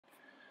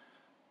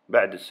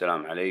بعد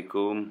السلام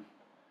عليكم.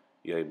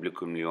 جايب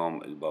لكم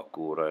اليوم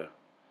الباكورة.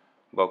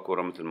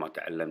 باكورة مثل ما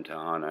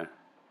تعلمتها أنا،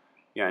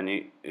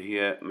 يعني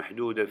هي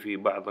محدودة في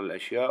بعض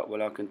الأشياء،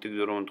 ولكن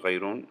تقدرون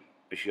تغيرون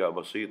أشياء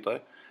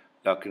بسيطة،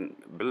 لكن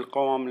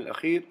بالقوام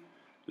الأخير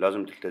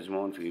لازم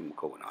تلتزمون في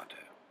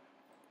مكوناتها.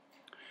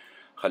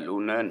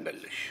 خلونا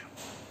نبلش.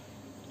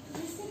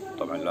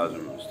 طبعا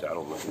لازم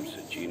استعرض لكم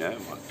السكينة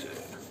مالت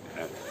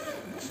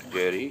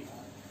جيري،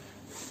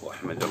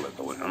 وأحمد الله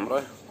يطول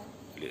عمره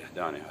اللي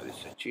إهداني هذه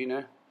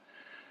السكينة.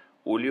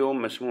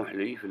 واليوم مسموح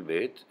لي في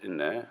البيت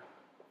إنه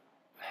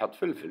أحط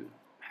فلفل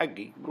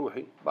حقي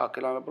بروحي،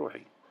 باكل أنا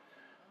بروحي،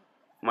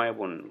 ما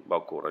يبون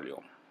باكورة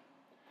اليوم.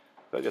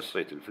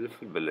 فقصيت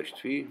الفلفل، بلشت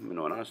فيه من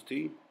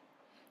وناستي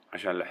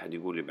عشان لا أحد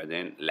يقول لي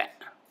بعدين لا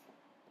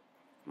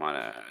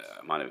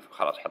ما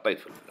خلاص حطيت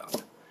فلفل.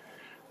 هذا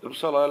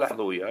البصلة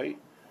لاحظوا وياي،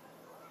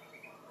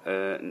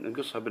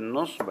 نقصها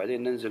بالنص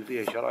وبعدين ننزل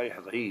فيها شرايح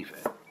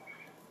ضعيفة.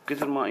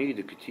 كثر ما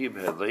ايدك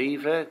تجيبها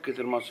ضعيفة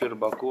كثر ما تصير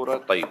باكورة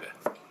طيبة،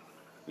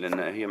 لأن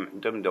هي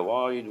معتمدة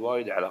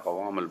وايد على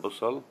قوام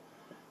البصل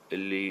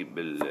اللي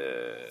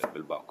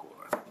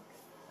بالباكورة.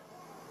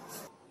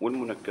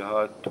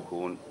 والمنكهات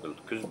تكون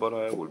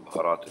بالكزبرة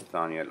والبهارات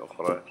الثانية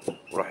الأخرى،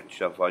 وراح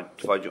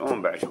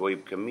تفاجئون بعد شوي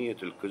بكمية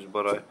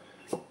الكزبرة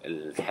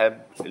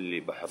الحب اللي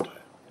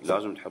بحطها.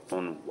 لازم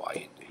تحطون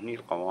وايد. هني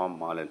القوام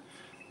مال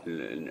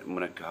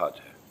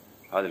منكهاتها.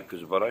 هذه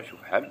الكزبرة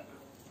شوف حب،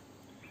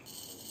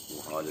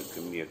 وهذه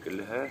الكمية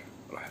كلها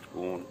راح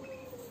تكون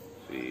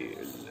في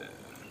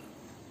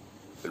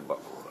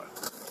الباكورة.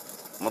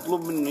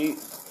 مطلوب مني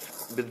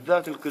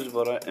بالذات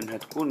الكزبرة انها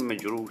تكون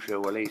مجروشة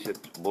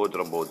وليست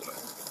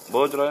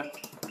بودرة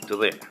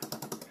تضيع.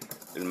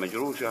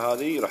 المجروشة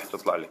هذه راح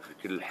تطلع لك في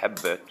كل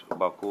حبة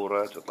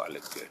باكورة تطلع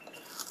لك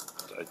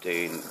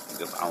قطعتين،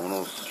 قطعة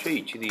ونص،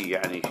 شيء كذي،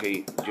 يعني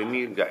شيء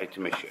جميل قاعد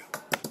يتمشى.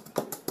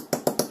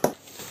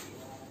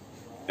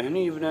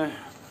 هني يبنى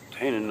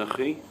طحين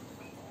النخي،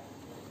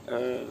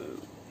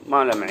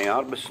 ما له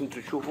معيار، بس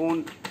انتم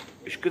تشوفون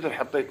ايش كثر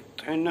حطيت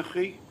طحين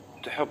نخي.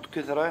 تحط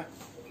كثره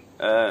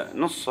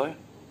نصه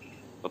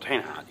طحين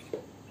عادي،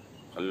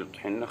 خلي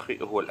الطحين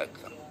النخي هو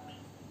الأكثر.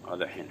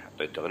 هذا الحين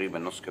حطيت تقريبا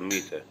نص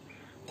كميته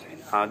طحين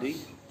عادي.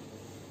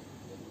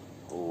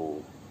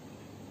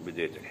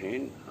 وبديت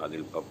الحين هذه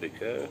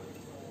البابريكا،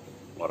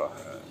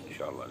 وراها إن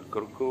شاء الله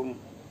الكركم.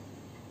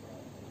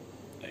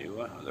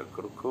 أيوة هذا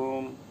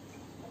الكركم.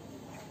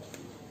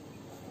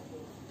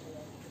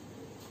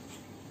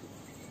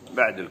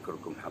 بعد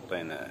الكركم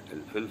حطينا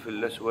الفلفل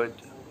الأسود.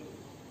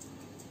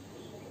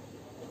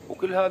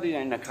 وكل هذه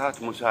يعني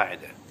نكهات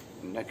مساعدة.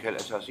 النكهة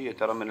الأساسية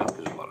ترى من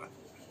الكزبرة.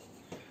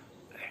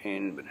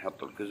 الحين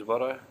بنحط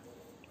الكزبرة،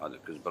 هذه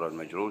الكزبرة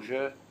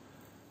المجروشة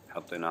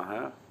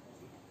حطيناها،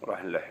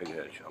 وراح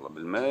نلحقها إن شاء الله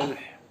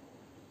بالملح.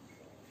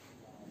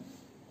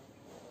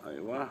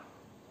 أيوة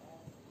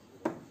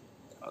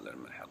هذا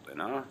الملح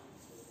حطيناه.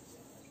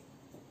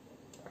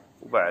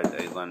 وبعد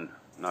أيضا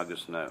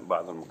ناقصنا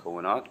بعض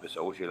المكونات، بس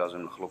أول شي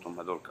لازم نخلطهم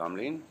هذول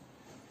كاملين،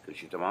 كل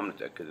شي تمام،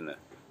 نتأكد إنه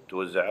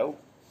توزعوا.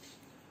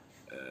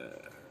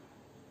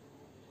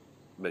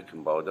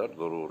 بيكنج باودر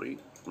ضروري،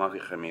 ما في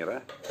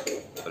خميرة.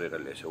 الطريقة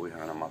اللي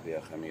أسويها أنا ما فيها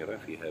خميرة،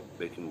 فيها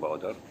بيكنج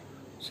باودر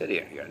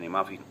سريع، يعني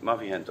ما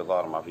فيها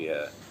انتظار، ما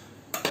فيها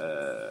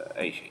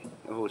أي شيء،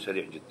 هو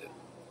سريع جدا.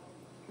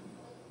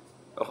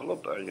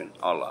 اخلط اعجن.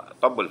 الله،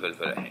 طب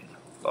الفلفل الحين،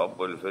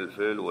 طب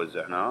الفلفل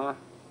وزعناه.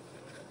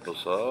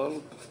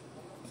 بصل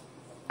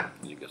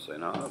اللي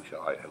قصيناه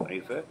بشرايح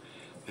ضعيفة.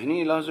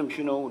 هني لازم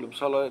شنو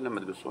البصلة لما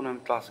تقصونها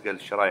متلاصقة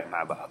الشرايح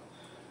مع بعض،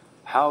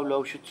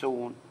 حاولوا شو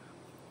تسوون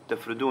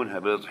تفردونها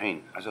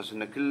بالطحين على اساس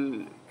ان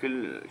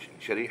كل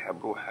شريحة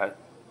بروحها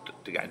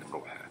تقعد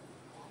بروحها،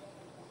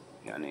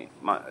 يعني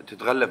ما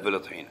تتغلف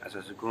بالطحين على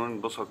اساس يكون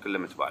البصل كله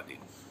متباعدين.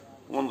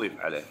 ونضيف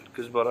عليه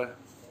الكزبرة.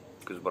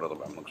 الكزبرة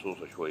طبعا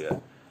مقصوصة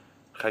شوية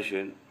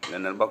خشن،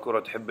 لان الباكورة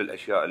تحب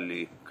الاشياء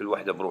اللي كل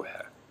واحدة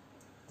بروحها،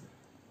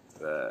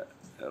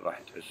 فراح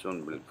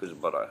تحسون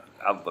بالكزبرة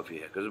عضة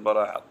فيها كزبرة،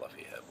 عضة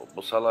فيها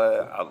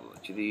بصلة، عضة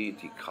كذي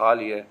تيك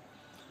خالية.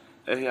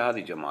 هي هذه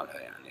جمالها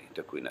يعني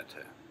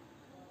تكوينتها.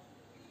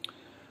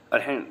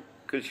 الحين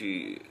كل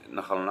شيء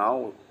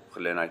نخلناه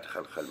وخليناه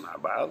يتخلخل مع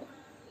بعض.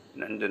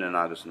 عندنا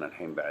ناقصنا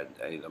الحين بعد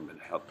ايضا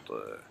بنحط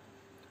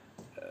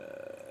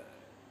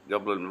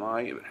قبل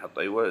الماي بنحط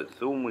ايوه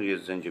ثوم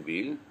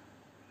والزنجبيل.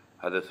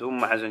 هذا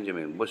ثوم مع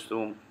زنجبيل، بس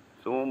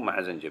ثوم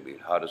مع زنجبيل،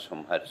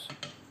 هارسهم هرس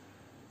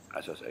على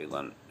اساس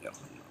ايضا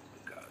ياخذ.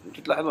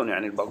 انتم تلاحظون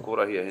يعني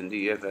الباكورة هي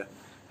هندية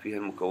ففيها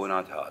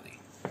المكونات هذه.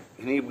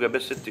 هني يبقى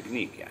بس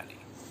التكنيك، يعني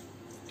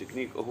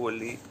التكنيك هو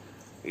اللي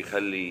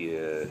يخلي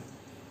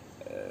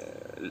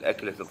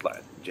الأكلة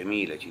تطلع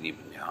جميلة كذي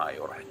بالنهاية،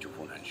 وراح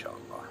تشوفونها إن شاء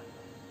الله.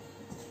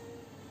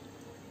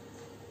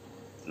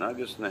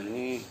 ناقصنا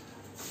هني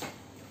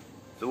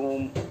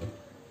ثوم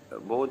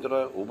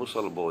بودرة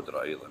وبصل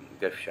بودرة أيضا،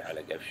 قفشة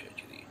على قفشة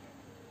كذي.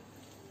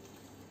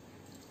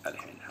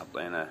 الحين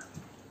حطينا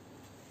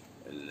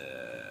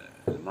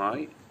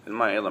الماي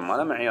أيضا ما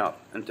له معيار،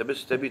 أنت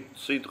بس تبي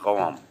تصيد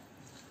قوام،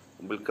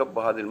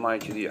 وبالكبة هذه الماي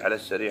كذي على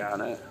السريع،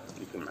 أنا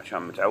يمكن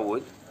عشان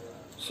متعود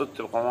صدت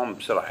القوام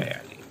بسرعة،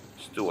 يعني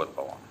استوى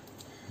القوام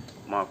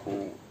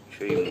ماكو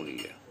شيء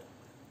موليه.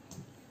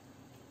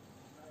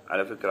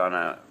 على فكرة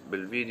أنا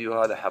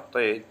بالفيديو هذا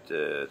حطيت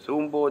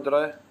ثوم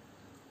بودرة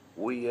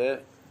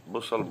ويا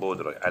بصل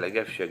بودرة على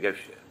قفشة،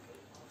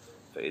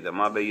 فإذا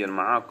ما بين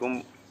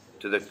معاكم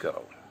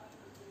تذكروا،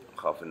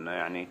 أخاف إنه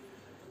يعني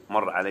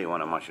مر علي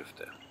وأنا ما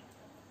شفته.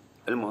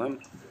 المهم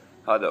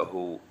هذا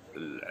هو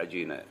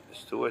العجينة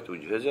استوت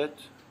وجهزت.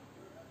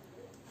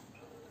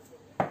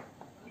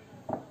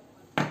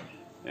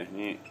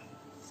 هني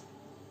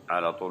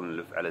على طول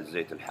نلف على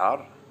الزيت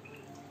الحار.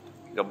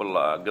 قبل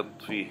لا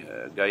أقط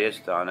فيه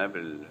قايست أنا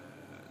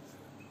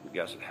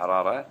بالقياس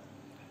الحرارة،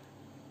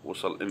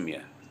 وصل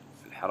 100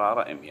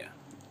 الحرارة 100.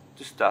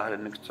 تستاهل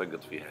إنك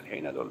تسقط فيها.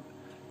 الحين هذول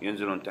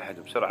ينزلون تحت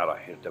بسرعة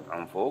راح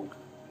يرتفعون فوق.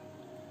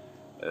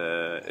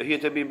 هي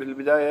تبي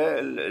بالبداية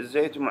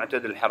الزيت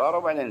معتدل الحرارة،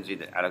 وبعدين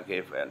نزيد على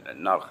كيف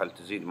النار. خل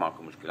تزيد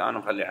ماكو مشكلة، أنا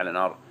مخلي على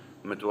نار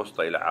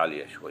متوسطة إلى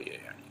عالية شوية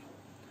يعني.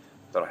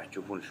 فراح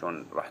تشوفون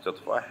شلون راح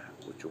تطفح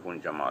وتشوفون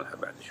جمالها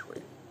بعد شوي.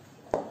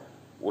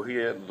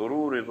 وهي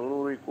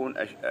ضروري يكون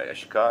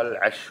أشكال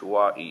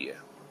عشوائية،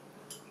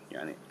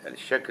 يعني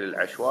الشكل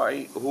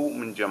العشوائي هو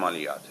من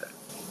جمالياتها.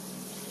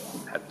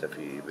 حتى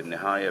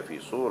بالنهاية في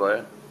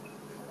صورة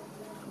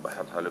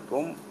بحطها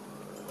لكم،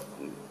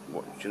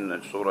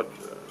 كنا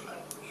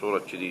صورة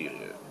كذي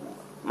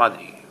ما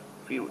ادري،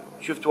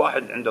 شفت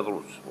واحد عنده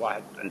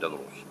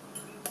ضروس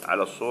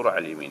على الصورة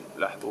على اليمين،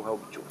 لاحظوها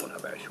وبتشوفونها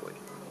بعد شوي.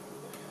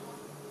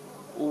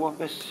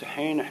 وبس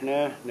الحين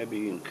احنا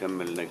نبي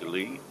نكمل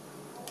نقلي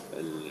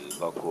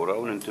الباكورة.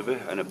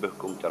 وننتبه،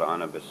 انبهكم ترى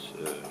انا بس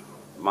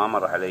ما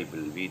مر علي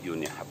بالفيديو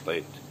اني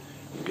حطيت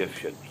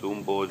قفشة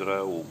ثوم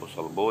بودرة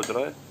وبصل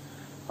بودرة،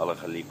 الله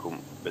يخليكم،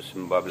 بس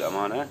من باب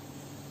الامانة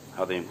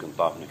هذا يمكن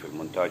طافني في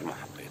المونتاج ما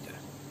حطيته،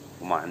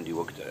 وما عندي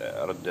وقت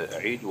ارد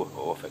اعيد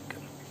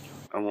وافكر.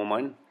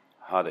 عموما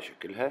هذا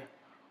شكلها،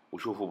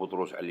 وشوفوا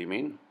بضروس على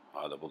اليمين،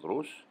 هذا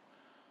بضروس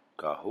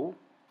كاهو،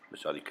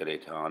 بس هذه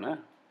كليتها انا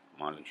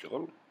مالي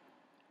شغل.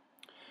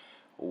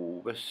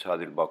 وبس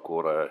هذه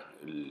الباكورة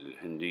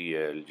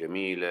الهندية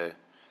الجميلة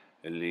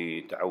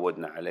اللي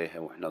تعودنا عليها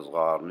واحنا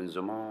صغار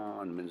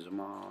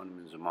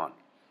من زمان.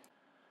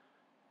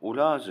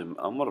 ولازم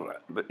امر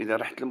اذا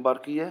رحت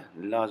المباركية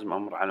لازم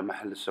امر على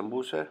محل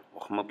السمبوسة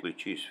واخمط لي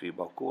كيس فيه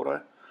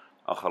باكورة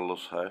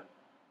اخلصها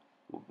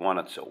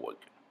وانا اتسوق.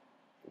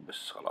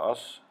 وبس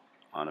خلاص،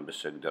 انا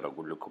بس اقدر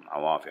اقول لكم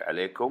عوافي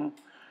عليكم،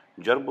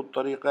 جربوا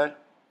الطريقة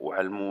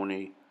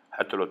وعلموني،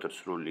 حتى لو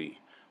ترسلوا لي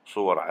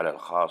صور على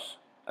الخاص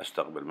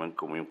استقبل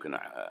منكم ويمكن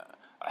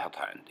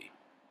احطها عندي.